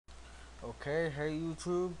Okay, hey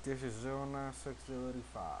YouTube, this is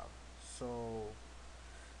 096085. So,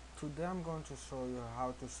 today I'm going to show you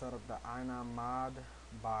how to set up the Inav Mod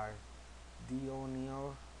by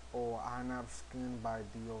Deoneo or Inav Skin by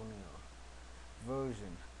Deoneo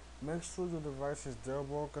version. Make sure your device is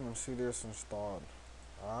jailbroken and Cydia is installed.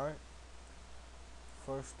 Alright,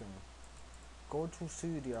 first thing, go to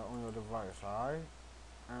Cydia on your device, alright,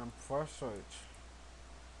 and press search.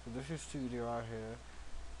 So this is Cydia right here,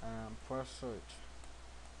 and press search.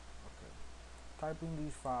 Okay, type in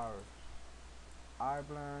these files.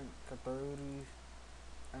 iBlank, 30,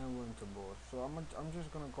 and Winterboard. So I'm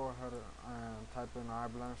just gonna go ahead and type in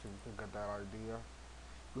iBlank so you can get that idea.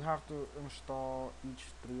 You have to install each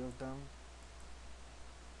three of them.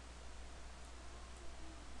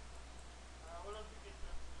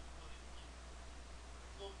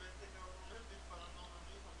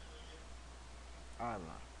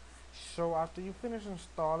 iBlank. So after you finish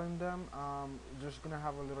installing them, you're just gonna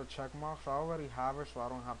have a little check mark. So I already have it, so I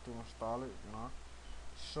don't have to install it.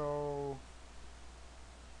 So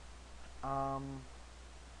um,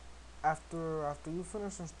 after you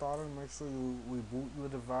finish installing, make sure you reboot your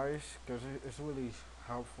device because it's really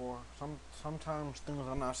helpful. Sometimes things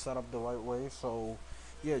are not set up the right way, so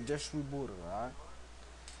yeah, just reboot it, right?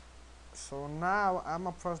 So now I'm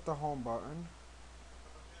gonna press the home button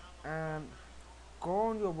and go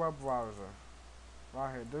on your web browser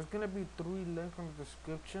right here. There's gonna be three links in the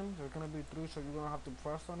description. There's gonna be three, so you're gonna have to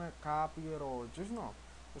press on it, copy it, or just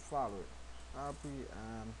follow it. Copy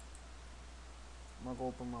and I'm gonna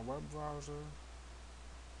open my web browser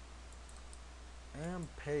and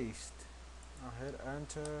paste. I hit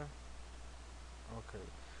enter. Okay.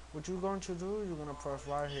 What you're going to do, you're going to press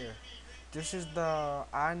right here. This is the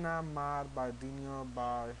Inav Mod by Deoneo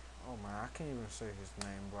by, oh man, I can't even say his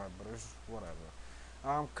name right, but it's whatever.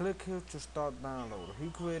 Click here to start downloading. He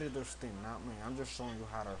created this thing, not me. I'm just showing you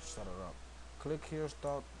how to set it up. Click here,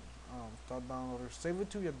 start downloading. Save it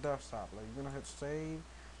to your desktop. Like you're gonna hit save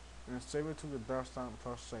and save it to your desktop and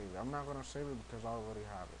press save. I'm not gonna save it because I already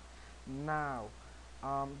have it. Now,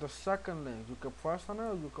 the second link, you can press on it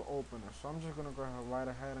or you can open it. So I'm just gonna go ahead right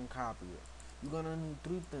ahead and copy it. You're gonna need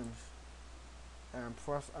three things and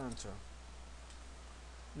press enter.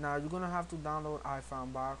 Now you're gonna have to download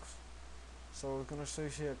iFunbox. So it's gonna say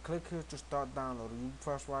here, click here to start downloading. You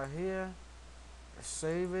press right here,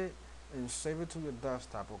 save it, and save it to your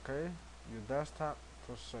desktop, okay? Your desktop,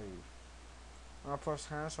 press save. I press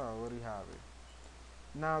cancel, I already have it.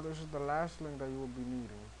 Now this is the last link that you will be needing.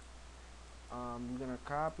 You're gonna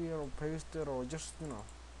copy it or paste it or just you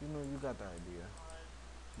got the idea.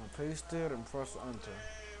 I'm gonna paste it and press enter.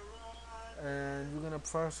 And you're gonna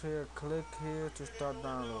press here, click here to start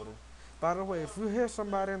downloading. By the way, if you hear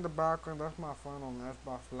somebody in the background, that's my friend on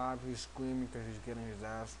Xbox Live. He's screaming because he's getting his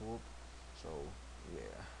ass whooped. So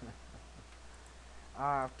yeah.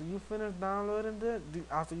 After you finish downloading it,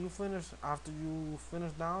 after you finish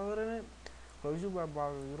downloading it, close your web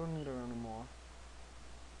browser. You don't need it anymore.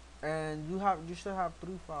 And you should have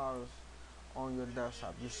three files on your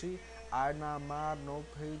desktop. You see, Inav Mod, no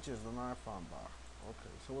pages, and iFunbox.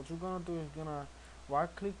 Okay, so what you're gonna do is gonna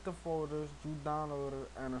right click the folders you downloaded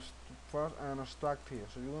and press and extract here.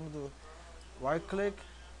 So you're gonna do right click,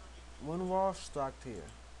 WinRAR, extract here.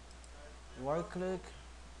 Right click,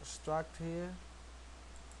 extract here.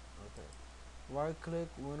 Okay. Right click,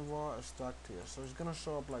 WinRAR, extract here. So it's gonna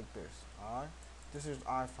show up like this. Alright? This is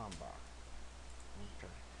iFunbox.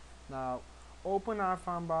 Okay. Now open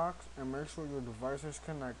iFunbox and make sure your device is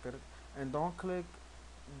connected and don't click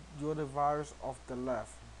your device off the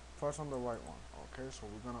left. Press on the right one. Okay, so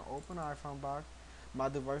we're gonna open iFunbox. My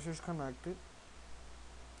device is connected.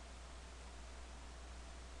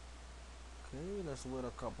 Okay, let's wait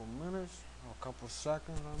a couple minutes, or a couple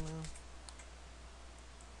seconds, I mean.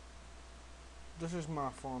 This is my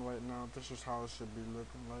phone right now. This is how it should be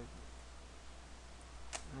looking like.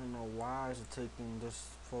 I don't know why is it taking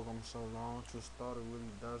this program so long to start. It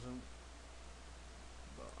really doesn't.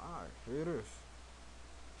 But alright, here it is.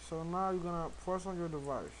 So now you're gonna press on your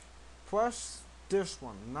device. Press this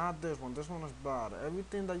one, not this one. This one is bad.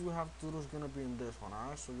 Everything that you have to do is gonna be in this one.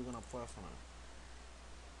 Alright, so you're gonna press on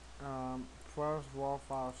it. Press raw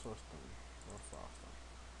file system.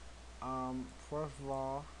 Press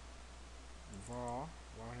raw.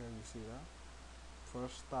 Right here, you see that.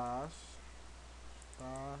 Press stars,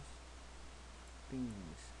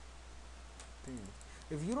 themes.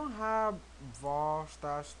 If you don't have raw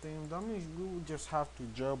stars themes, that means you would just have to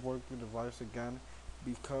jailbreak your device again,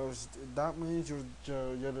 because that means your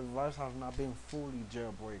device has not been fully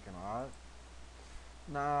jailbroken. Alright.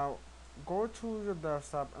 Now go to your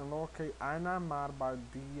desktop and locate Inav Mod by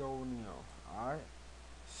Deoneo. Alright?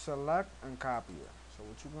 Select and copy it. So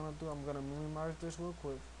what you're gonna do, I'm gonna minimize this real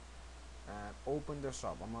quick and open this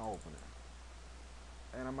up. I'm gonna open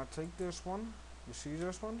it. And I'm gonna take this one. You see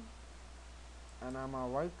this one? And I'm gonna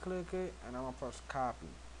right click it and I'm gonna press copy.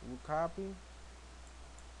 You copy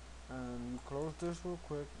and you close this real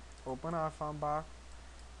quick. Open iFunbox,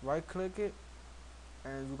 right click it,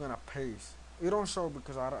 and you're gonna paste. It don't show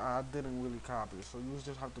because I didn't really copy it, so you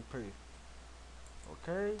just have to paste.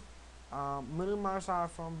 Okay. Minimize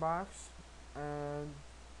iFunbox, and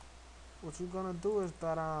what you're gonna do is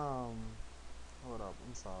that hold up,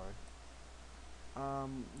 I'm sorry.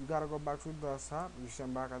 You gotta go back to the desktop. You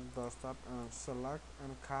send back at the desktop and select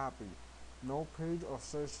and copy. No page or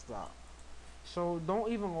search stop. So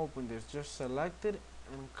don't even open this. Just select it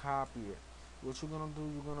and copy it. What you're gonna do?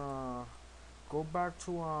 You're gonna go back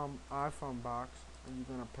to iFunbox and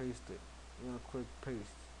you're gonna paste it. You're gonna click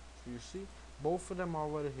paste. So you see, both of them are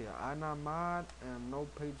already here. Inav Mod and no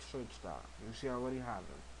page search stop. You see, I already have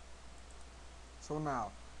it. So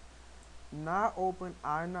now open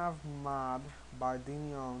Inav Mod by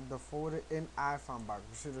Deoneo, the folder in iFunbox.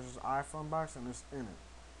 You see this is iFunbox and it's in it.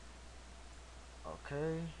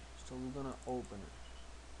 Okay, so we're gonna open it.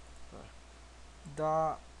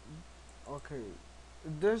 The okay,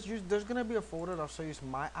 there's gonna be a folder that says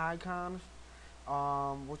my icons.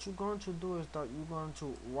 What you're going to do is that you're going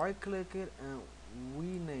to right click it and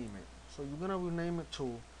rename it. So you're gonna rename it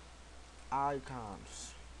to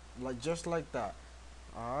icons, like just like that.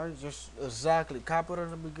 Alright, just exactly. Copy it at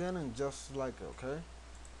the beginning, just like it, okay?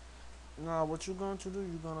 Now, what you're going to do,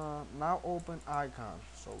 you're gonna now open icons.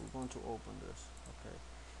 So, we're going to open this, okay?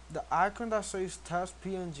 The icon that says test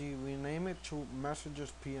PNG, rename it to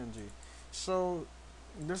messages PNG. So,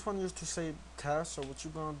 this one used to say test. So, what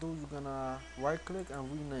you're gonna do, you're gonna right click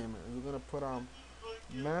and rename it. You're gonna put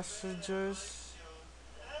messages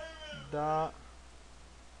dot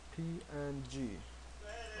PNG,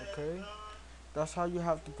 okay? That's how you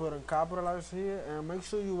have to put in capitalize here, and make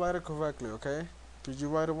sure you write it correctly, okay? Because you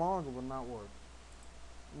write it wrong, it will not work.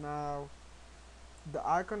 Now, the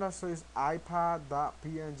icon that says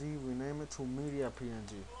iPad.png, rename it to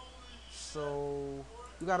media.png. So,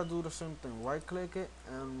 you gotta do the same thing. Right click it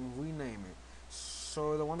and rename it.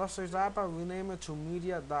 So, the one that says iPad, rename it to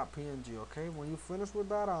media.png, okay? When you finish with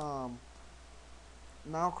that,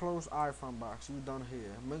 now close iFunbox. You're done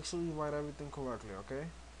here. Make sure you write everything correctly, okay?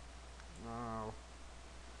 Now,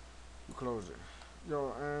 you close it.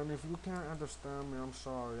 Yo, and if you can't understand me, I'm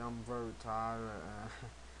sorry. I'm very tired and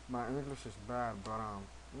my English is bad, but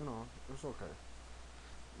it's okay.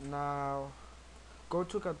 Now, go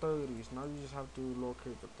to categories. Now you just have to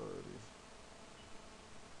locate categories.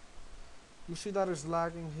 You see that it's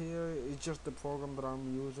lagging here. It's just the program that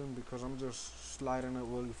I'm using because I'm just sliding it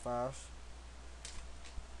really fast.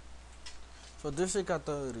 So this is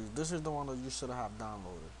categories. This is the one that you should have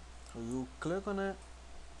downloaded. So you click on it.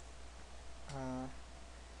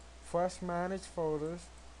 First manage folders.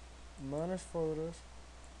 Manage folders.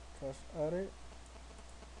 Press edit.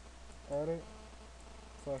 Edit.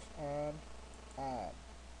 Press add.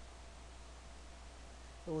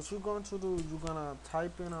 So what you're going to do, you're gonna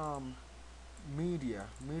type in media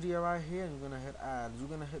right here, and you're gonna hit add. You're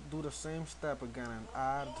gonna do the same step again and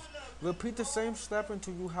add. Repeat the same step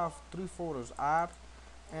until you have 3 folders: add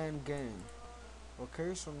and game.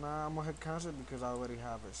 Okay, so now I'm gonna hit cancel because I already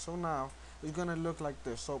have it. So now it's gonna look like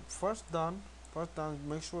this. So first done.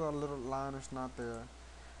 Make sure that little line is not there.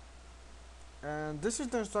 And this is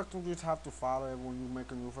the instructions you have to follow when you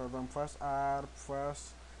make a new folder. Then press add,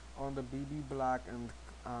 press on the BB black, and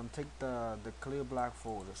take the clear black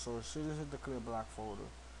folder. So this is the clear black folder.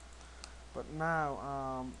 But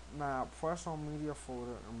now press on media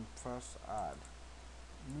folder and press add.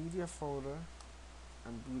 Media folder,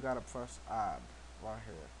 and you gotta press add right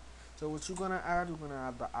here. So what you're gonna add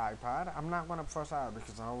the iPad. I'm not gonna press add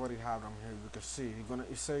because I already have them here. You can see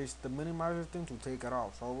it says the minimizer thing to take it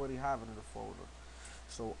off. So I already have it in the folder.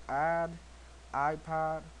 So add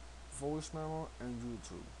iPad, voice memo, and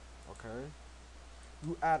YouTube. Okay.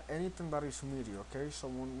 You add anything that is media. Okay. So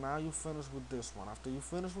now you finish with this one. After you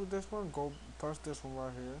finish with this one, go press this one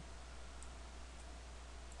right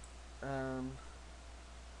here. And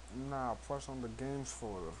now press on the games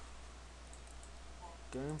folder.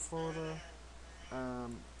 Game folder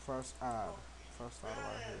and press add. Press that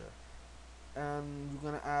right here. And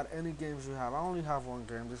you're gonna add any games you have. I only have one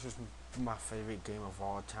game. This is my favorite game of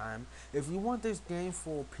all time. If you want this game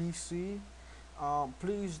for PC,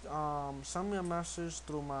 please send me a message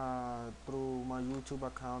through my YouTube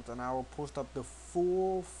account, and I will post up the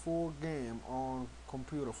full game on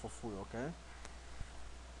computer for free. Okay.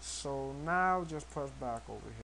 So now just press back over here.